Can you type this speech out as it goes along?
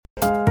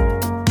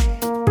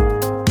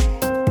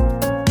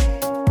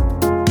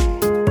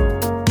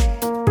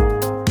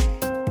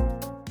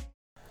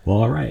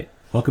Well, all right.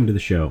 Welcome to the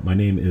show. My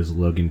name is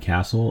Logan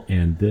Castle,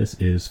 and this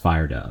is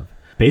Fire Dove.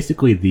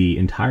 Basically, the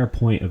entire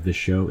point of this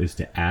show is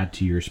to add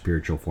to your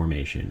spiritual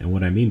formation. And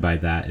what I mean by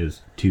that is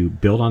to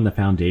build on the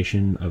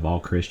foundation of all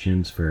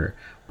Christians for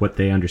what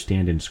they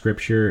understand in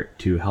Scripture,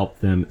 to help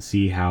them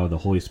see how the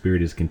Holy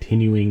Spirit is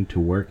continuing to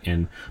work,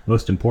 and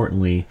most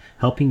importantly,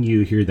 helping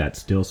you hear that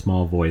still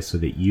small voice so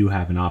that you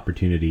have an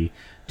opportunity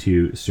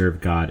to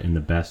serve God in the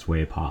best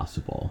way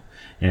possible.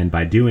 And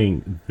by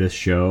doing this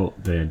show,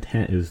 the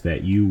intent is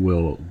that you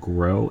will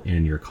grow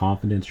in your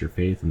confidence, your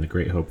faith, and the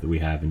great hope that we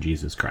have in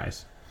Jesus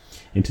Christ.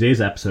 In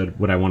today's episode,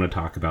 what I want to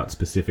talk about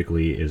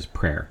specifically is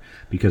prayer,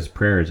 because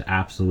prayer is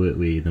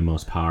absolutely the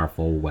most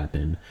powerful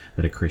weapon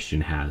that a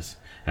Christian has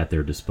at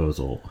their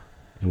disposal.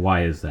 And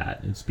why is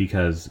that? It's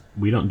because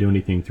we don't do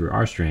anything through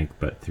our strength,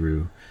 but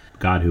through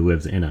God who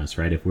lives in us,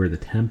 right? If we're the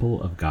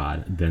temple of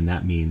God, then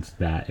that means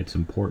that it's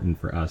important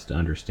for us to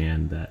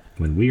understand that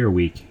when we are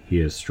weak, He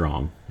is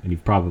strong. And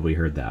you've probably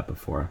heard that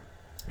before.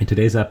 In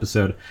today's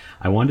episode,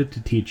 I wanted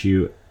to teach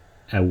you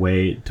a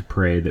way to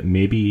pray that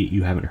maybe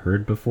you haven't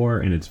heard before,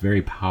 and it's a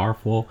very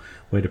powerful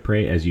way to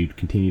pray as you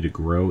continue to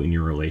grow in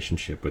your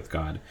relationship with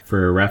God.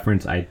 For a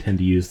reference, I tend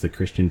to use the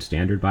Christian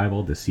Standard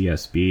Bible, the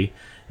CSB,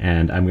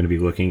 and I'm going to be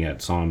looking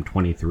at Psalm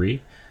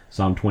 23.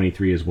 Psalm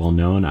 23 is well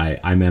known.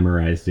 I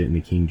memorized it in the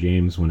King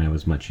James when I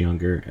was much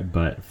younger,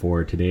 but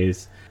for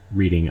today's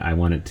reading, I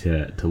wanted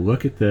to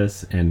look at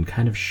this and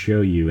kind of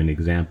show you an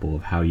example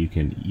of how you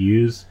can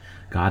use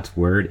God's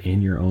word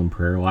in your own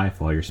prayer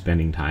life while you're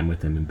spending time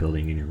with Him and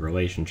building in your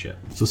relationship.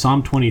 So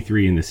Psalm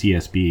 23 in the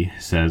CSB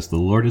says, "The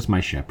Lord is my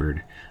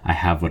shepherd, I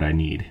have what I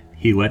need.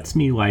 He lets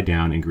me lie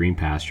down in green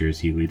pastures.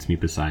 He leads me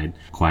beside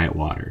quiet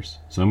waters."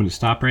 So I'm going to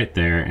stop right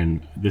there,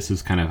 and this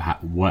is kind of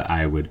what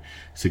I would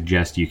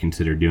suggest you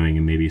consider doing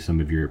in maybe some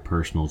of your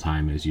personal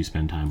time as you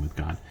spend time with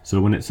God.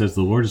 So when it says,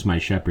 "The Lord is my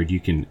shepherd," you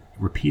can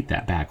repeat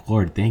that back.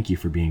 Lord, thank you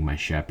for being my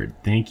shepherd.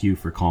 Thank you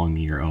for calling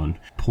me your own,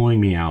 pulling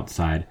me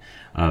outside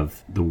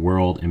of the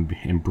world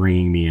and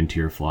bringing me into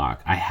your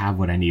flock. I have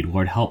what I need.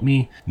 Lord, help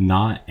me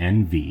not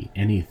envy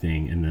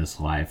anything in this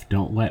life.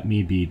 Don't let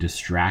me be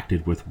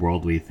distracted with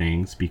worldly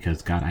things,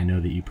 because God, I know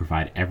that you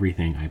provide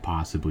everything I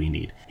possibly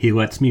need. He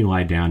lets me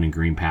lie down in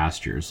green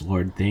pastures.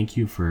 Lord, thank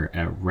you for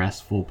a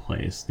restful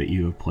place that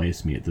you have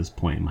placed me at this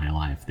point in my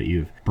life, that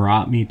you've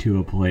brought me to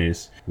a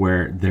place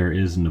where there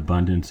is an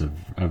abundance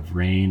of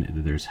rain,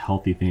 that there's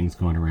healthy things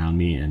going around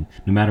me, and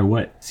no matter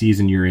what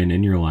season you're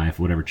in your life,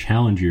 whatever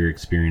challenge you're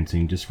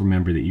experiencing, just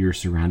remember that you're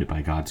surrounded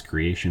by God's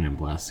creation and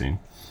blessing.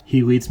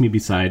 He leads me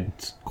beside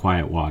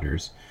quiet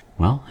waters.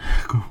 Well,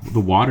 the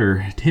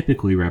water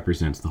typically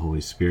represents the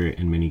Holy Spirit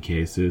in many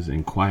cases,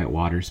 and quiet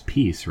waters,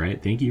 peace,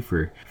 right? Thank you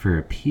for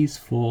a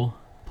peaceful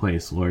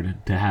place, Lord,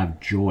 to have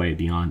joy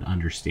beyond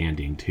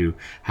understanding, to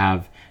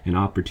have an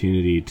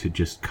opportunity to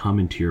just come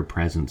into your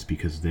presence,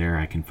 because there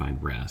I can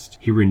find rest.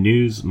 He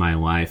renews my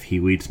life. He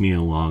leads me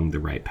along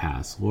the right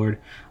paths. Lord,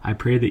 I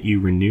pray that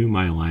you renew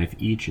my life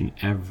each and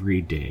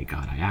every day.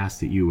 God, I ask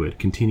that you would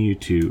continue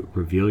to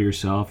reveal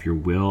yourself, your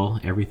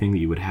will, everything that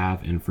you would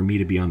have, and for me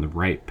to be on the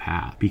right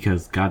path,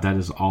 because God, that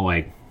is all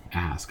I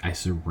ask. I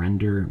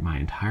surrender my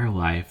entire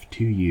life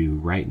to you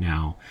right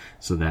now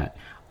so that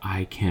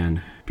I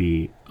can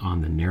be on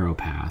the narrow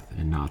path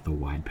and not the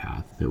wide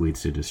path that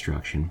leads to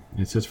destruction.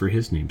 It says for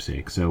His name's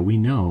sake. So we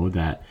know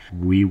that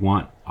we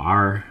want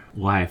our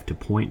life to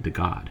point to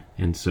God.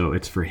 And so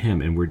it's for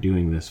Him, and we're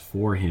doing this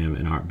for Him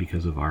and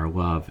because of our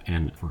love,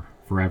 and for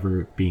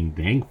forever being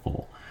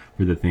thankful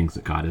for the things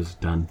that God has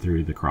done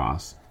through the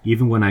cross.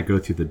 Even when I go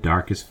through the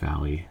darkest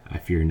valley, I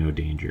fear no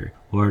danger.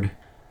 Lord,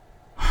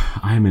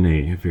 I'm in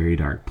a very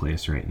dark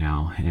place right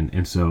now,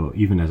 and so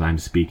even as I'm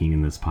speaking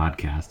in this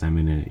podcast, I'm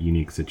in a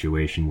unique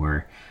situation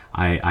where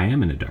I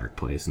am in a dark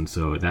place, and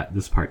so that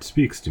this part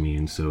speaks to me.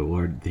 And so,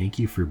 Lord, thank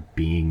you for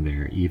being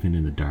there even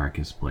in the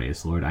darkest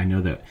place. Lord, I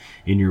know that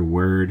in your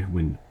word,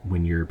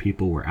 when your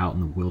people were out in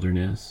the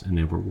wilderness and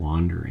they were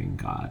wandering,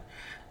 God,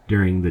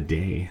 during the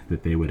day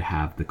that they would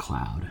have the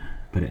cloud,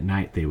 but at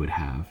night they would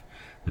have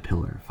the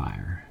pillar of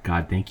fire.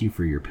 God, thank you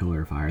for your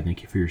pillar of fire.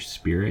 Thank you for your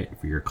Spirit,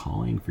 for your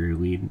calling, for your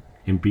lead,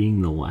 and being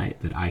the light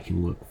that I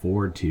can look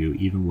forward to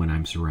even when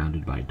I'm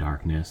surrounded by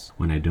darkness,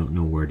 when I don't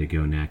know where to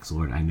go next.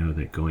 Lord, I know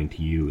that going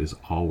to you is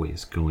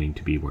always going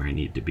to be where I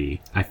need to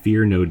be. I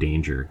fear no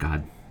danger.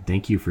 God,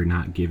 thank you for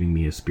not giving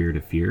me a spirit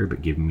of fear,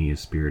 but giving me a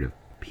spirit of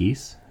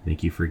peace.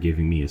 Thank you for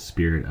giving me a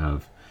spirit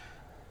of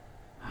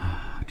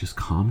just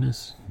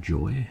calmness,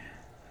 joy.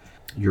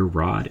 Your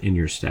rod and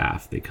your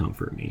staff, they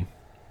comfort me.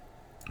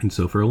 And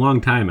so for a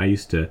long time, I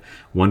used to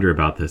wonder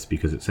about this,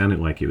 because it sounded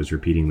like it was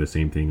repeating the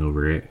same thing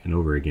over and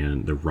over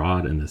again, the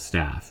rod and the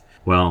staff.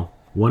 Well,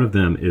 one of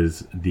them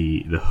is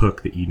the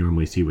hook that you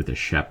normally see with a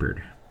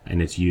shepherd,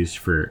 and it's used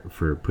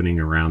for putting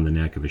around the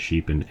neck of a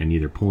sheep and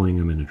either pulling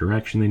them in a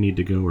direction they need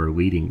to go or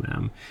leading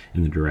them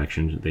in the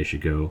direction that they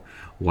should go,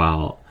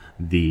 while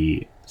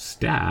the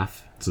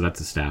staff, so that's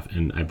the staff,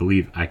 and I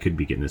believe I could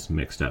be getting this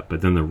mixed up,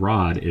 but then the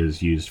rod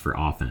is used for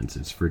offense.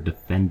 It's for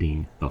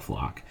defending the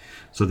flock,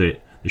 so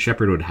that the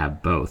shepherd would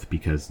have both,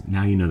 because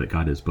now you know that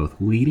God is both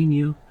leading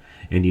you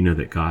and you know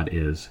that God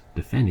is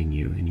defending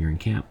you and you're in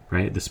camp,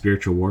 right? The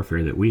spiritual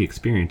warfare that we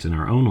experience in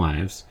our own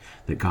lives,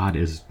 that God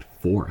is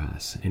for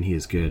us and he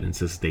is good, and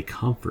says they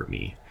comfort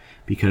me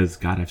because,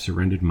 God, I've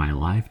surrendered my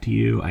life to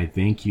you. I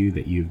thank you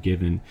that you've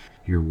given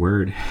your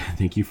word.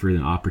 Thank you for the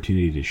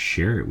opportunity to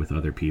share it with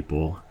other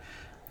people.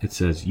 It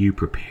says, you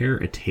prepare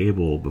a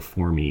table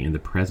before me in the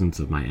presence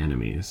of my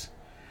enemies.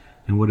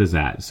 And what is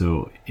that?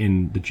 So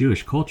in the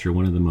Jewish culture,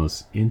 one of the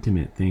most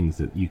intimate things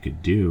that you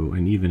could do,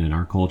 and even in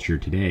our culture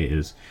today,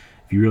 is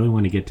if you really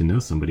want to get to know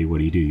somebody, what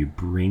do? You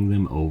bring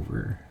them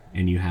over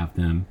and you have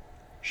them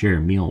share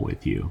a meal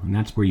with you. And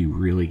that's where you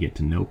really get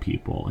to know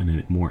people in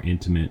a more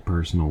intimate,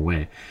 personal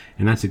way.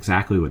 And that's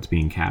exactly what's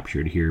being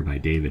captured here by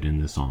David in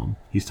this psalm.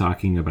 He's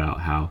talking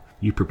about how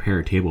you prepare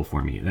a table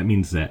for me. That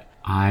means that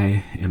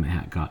I am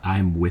at God. I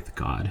am with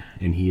God,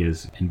 and he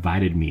has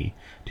invited me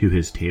to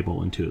his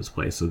table and to his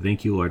place. So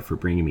thank you, Lord, for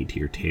bringing me to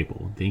your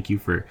table. Thank you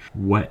for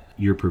what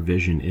your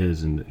provision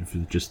is and for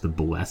just the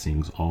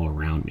blessings all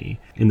around me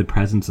in the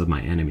presence of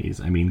my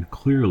enemies. I mean,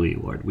 clearly,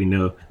 Lord, we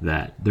know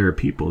that there are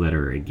people that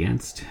are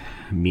against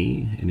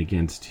me and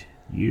against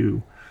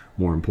you,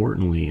 more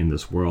importantly, in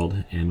this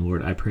world. And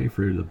Lord, I pray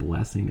for the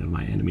blessing of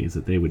my enemies,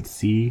 that they would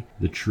see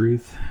the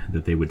truth,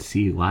 that they would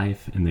see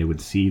life, and they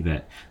would see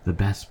that the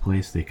best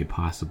place they could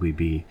possibly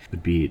be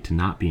would be to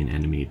not be an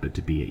enemy, but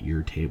to be at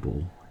your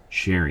table,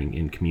 sharing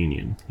in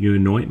communion. You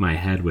anoint my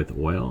head with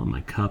oil and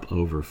my cup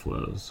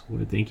overflows.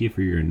 Lord, thank you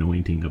for your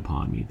anointing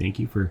upon me. Thank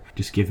you for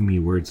just giving me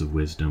words of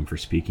wisdom, for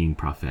speaking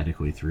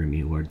prophetically through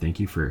me. Lord, thank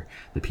you for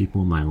the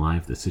people in my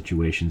life, the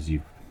situations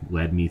you've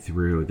led me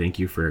through. Thank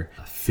you for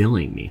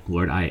filling me.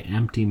 Lord, I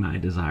empty my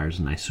desires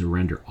and I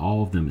surrender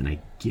all of them and I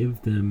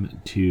give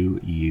them to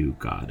you,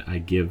 God. I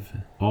give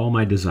all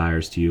my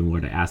desires to you.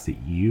 Lord, I ask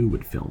that you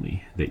would fill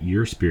me, that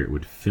your spirit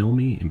would fill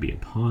me and be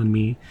upon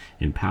me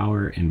in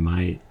power and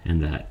might, and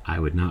that I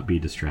would not be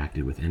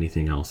distracted with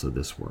anything else of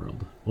this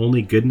world.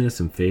 Only goodness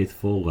and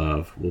faithful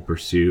love will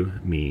pursue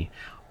me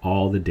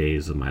all the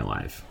days of my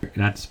life.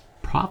 That's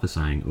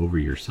prophesying over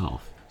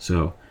yourself.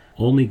 So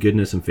only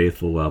goodness and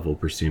faithful love will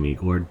pursue me.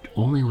 Lord,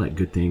 only let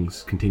good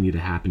things continue to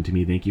happen to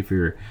me. Thank you for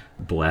your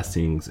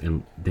blessings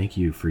and thank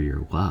you for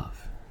your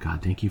love.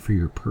 God, thank you for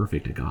your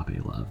perfect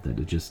agape love that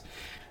is just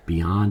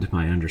beyond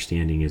my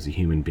understanding as a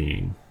human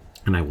being.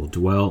 And I will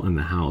dwell in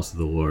the house of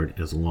the Lord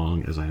as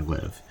long as I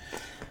live.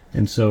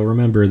 And so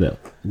remember that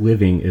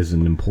living is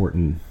an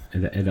important,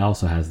 it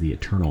also has the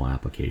eternal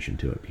application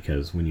to it,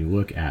 because when you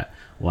look at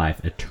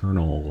life,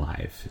 eternal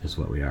life is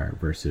what we are,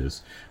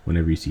 versus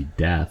whenever you see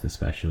death,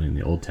 especially in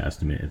the Old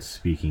Testament, it's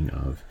speaking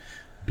of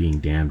being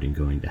damned and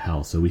going to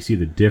hell. So we see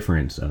the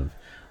difference of,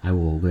 I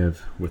will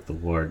live with the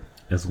Lord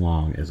as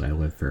long as I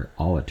live for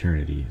all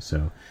eternity.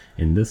 So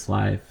in this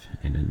life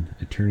and in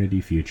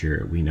eternity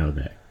future, we know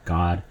that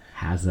God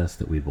has us,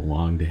 that we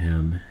belong to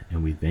him,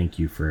 and we thank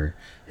you for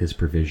his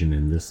provision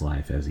in this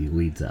life as he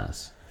leads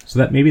us. So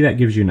that maybe that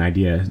gives you an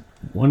idea.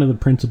 One of the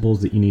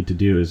principles that you need to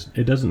do is,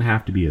 it doesn't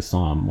have to be a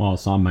psalm. While a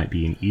psalm might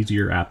be an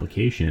easier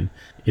application,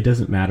 it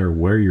doesn't matter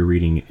where you're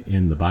reading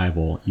in the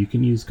Bible. You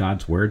can use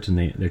God's words, and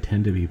they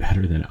tend to be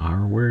better than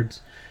our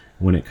words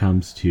when it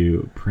comes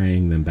to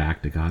praying them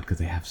back to God, because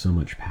they have so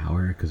much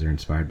power, because they're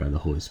inspired by the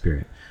Holy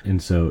Spirit.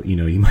 And so,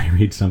 you might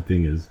read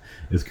something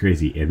as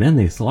crazy, and then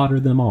they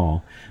slaughtered them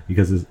all.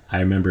 Because I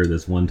remember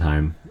this one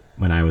time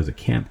when I was a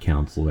camp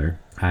counselor,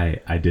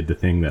 I did the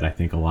thing that I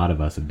think a lot of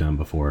us have done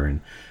before, and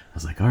I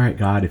was like, all right,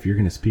 God, if you're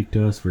going to speak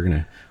to us, we're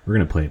going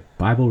to play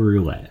Bible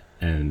roulette.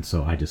 And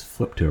so I just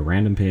flipped to a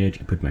random page,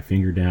 I put my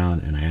finger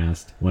down, and I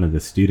asked one of the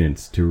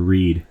students to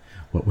read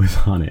what was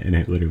on it, and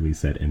it literally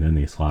said, and then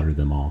they slaughtered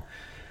them all.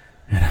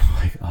 And I'm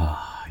like,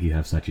 oh, you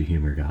have such a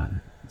humor,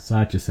 God.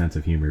 Such a sense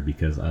of humor,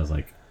 because I was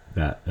like,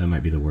 that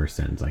might be the worst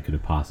sentence I could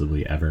have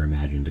possibly ever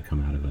imagined to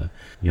come out of a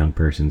young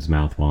person's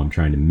mouth while I'm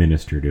trying to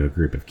minister to a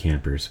group of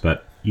campers.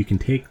 But you can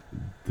take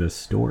the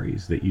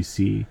stories that you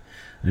see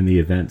and the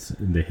events,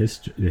 the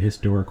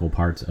historical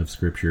parts of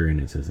Scripture,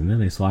 and it says, and then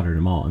they slaughtered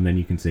them all. And then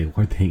you can say,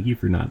 Lord, thank you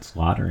for not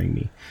slaughtering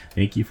me.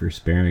 Thank you for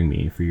sparing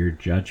me, for your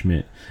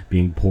judgment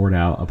being poured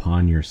out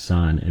upon your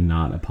Son and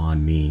not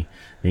upon me.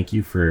 Thank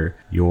you for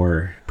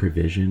your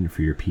provision,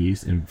 for your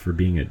peace, and for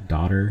being a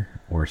daughter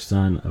or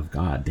son of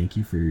God. Thank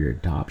you for your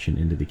adoption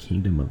into the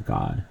kingdom of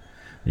God.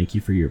 Thank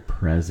you for your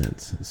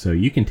presence. So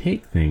you can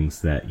take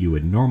things that you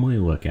would normally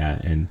look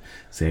at and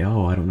say,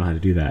 oh, I don't know how to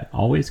do that.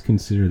 Always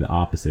consider the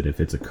opposite.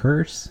 If it's a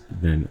curse,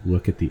 then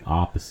look at the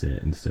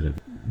opposite instead of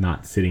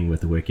not sitting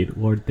with the wicked.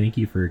 Lord, thank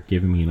you for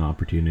giving me an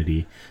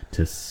opportunity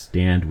to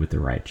stand with the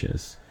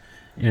righteous.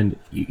 And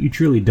you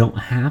truly don't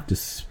have to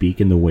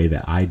speak in the way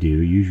that I do.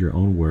 Use your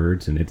own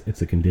words, and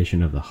it's a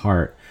condition of the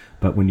heart.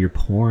 But when you're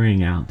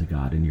pouring out to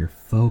God and you're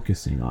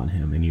focusing on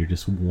him and you're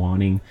just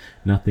wanting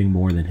nothing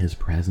more than his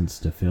presence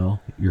to fill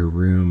your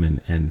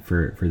room, and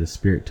for the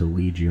Spirit to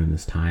lead you in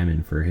this time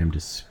and for him to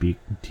speak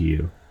to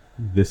you,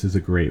 this is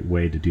a great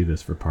way to do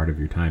this for part of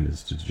your time,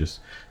 is to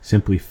just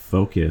simply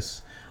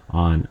focus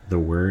on the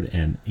word.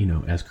 And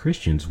as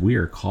Christians, we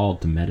are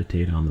called to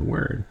meditate on the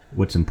word.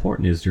 What's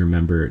important is to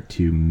remember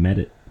to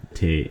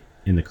meditate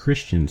in the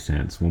Christian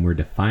sense, when we're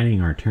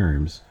defining our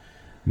terms,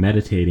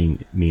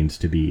 meditating means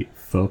to be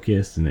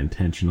focused and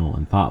intentional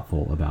and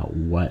thoughtful about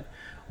what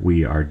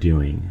we are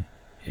doing.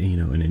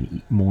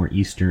 In a more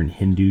Eastern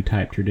Hindu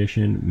type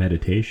tradition,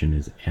 meditation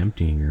is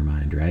emptying your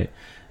mind, right?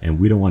 And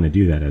we don't want to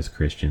do that as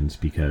Christians,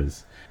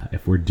 because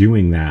if we're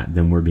doing that,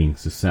 then we're being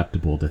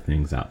susceptible to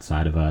things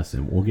outside of us.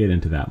 And we'll get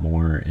into that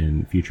more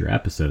in future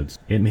episodes.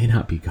 It may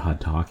not be God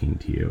talking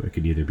to you. It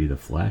could either be the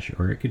flesh,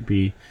 or it could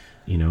be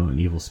an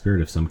evil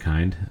spirit of some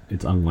kind.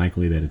 It's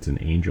unlikely that it's an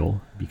angel,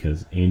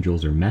 because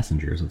angels are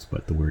messengers. That's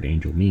what the word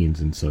angel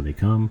means. And so they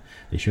come,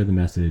 they share the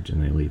message,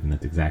 and they leave. And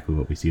that's exactly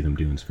what we see them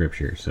do in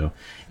Scripture. So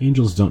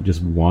angels don't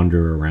just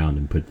wander around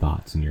and put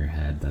thoughts in your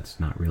head. That's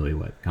not really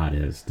what God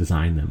has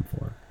designed them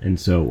for. And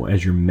so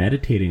as you're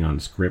meditating on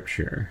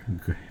Scripture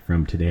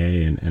from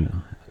today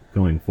and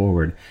going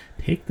forward,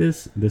 take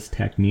this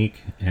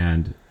technique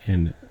and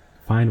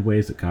find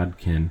ways that God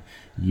can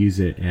use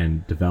it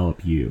and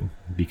develop you,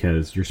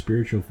 because your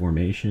spiritual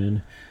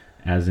formation,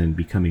 as in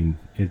becoming,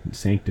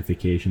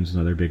 sanctification is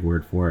another big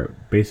word for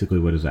it. Basically,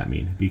 what does that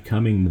mean?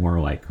 Becoming more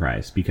like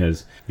Christ,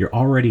 because you're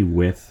already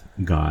with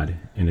God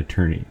in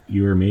eternity.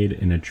 You are made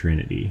in a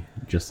Trinity,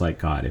 just like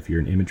God, if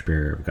you're an image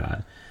bearer of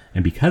God.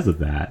 And because of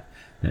that,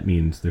 that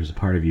means there's a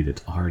part of you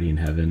that's already in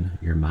heaven.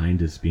 Your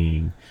mind is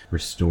being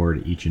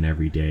restored each and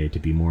every day to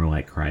be more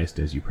like Christ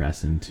as you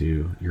press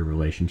into your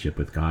relationship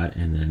with God.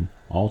 And then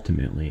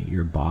ultimately,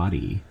 your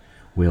body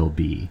will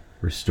be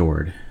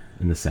restored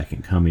in the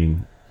second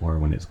coming, or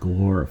when it's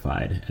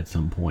glorified at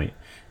some point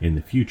in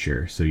the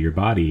future. So your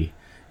body,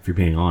 if you're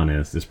being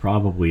honest, is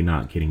probably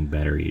not getting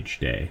better each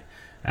day.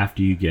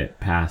 After you get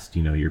past,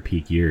 your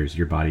peak years,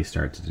 your body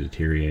starts to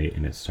deteriorate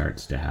and it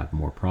starts to have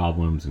more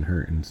problems and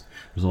hurt. And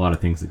there's a lot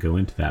of things that go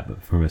into that.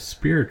 But from a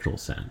spiritual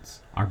sense,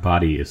 our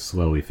body is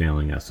slowly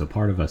failing us. So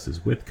part of us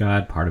is with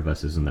God, part of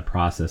us is in the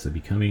process of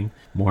becoming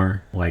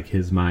more like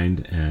His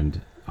mind,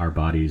 and our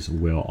bodies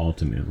will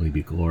ultimately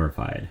be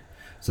glorified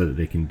so that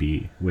they can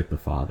be with the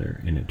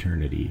Father in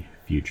eternity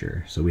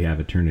future. So we have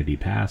eternity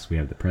past, we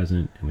have the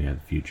present, and we have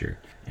the future.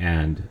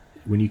 And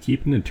when you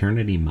keep an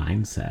eternity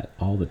mindset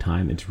all the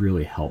time, it's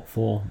really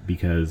helpful,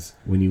 because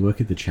when you look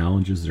at the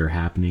challenges that are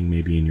happening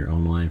maybe in your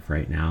own life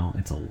right now,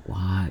 it's a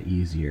lot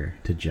easier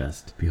to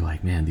just be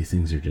like, man, these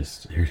things are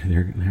just,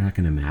 they're not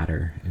going to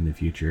matter in the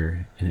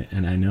future.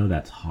 And I know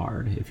that's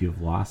hard if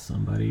you've lost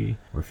somebody,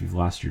 or if you've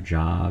lost your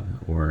job,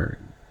 or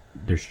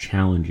there's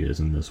challenges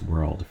in this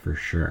world for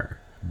sure.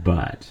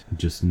 But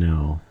just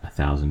know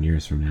 1,000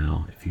 years from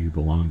now, if you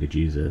belong to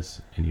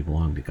Jesus and you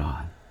belong to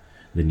God,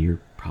 then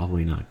you're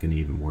probably not going to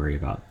even worry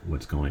about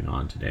what's going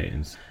on today.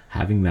 And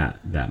having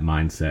that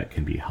mindset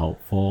can be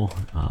helpful.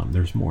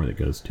 There's more that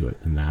goes to it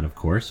than that, of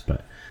course,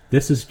 but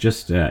this is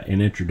just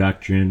an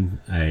introduction,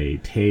 a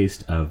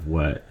taste of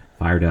what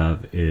Fire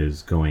Dove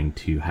is going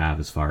to have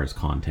as far as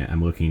content.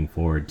 I'm looking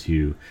forward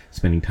to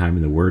spending time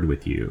in the Word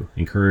with you,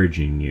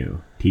 encouraging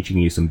you, teaching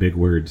you some big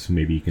words.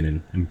 Maybe you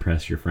can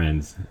impress your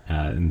friends,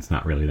 and it's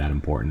not really that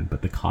important,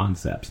 but the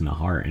concepts and the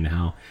heart, and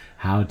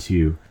how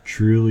to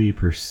truly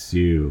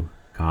pursue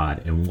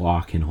God and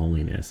walk in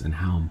holiness, and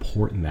how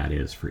important that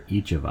is for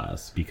each of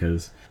us,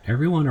 because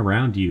everyone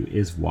around you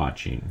is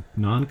watching.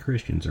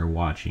 Non-Christians are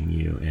watching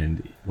you.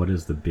 And what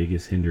is the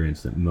biggest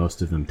hindrance that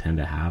most of them tend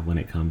to have when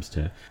it comes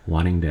to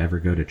wanting to ever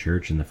go to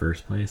church in the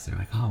first place? They're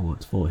like, oh, well,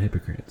 it's full of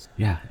hypocrites.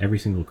 Yeah, every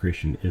single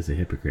Christian is a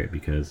hypocrite,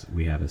 because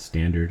we have a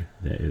standard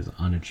that is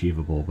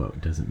unachievable, but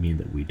it doesn't mean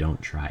that we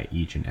don't try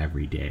each and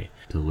every day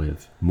to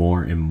live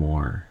more and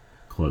more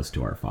close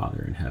to our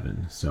Father in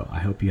heaven. So I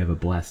hope you have a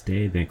blessed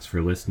day. Thanks for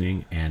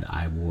listening, and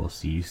I will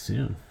see you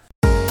soon.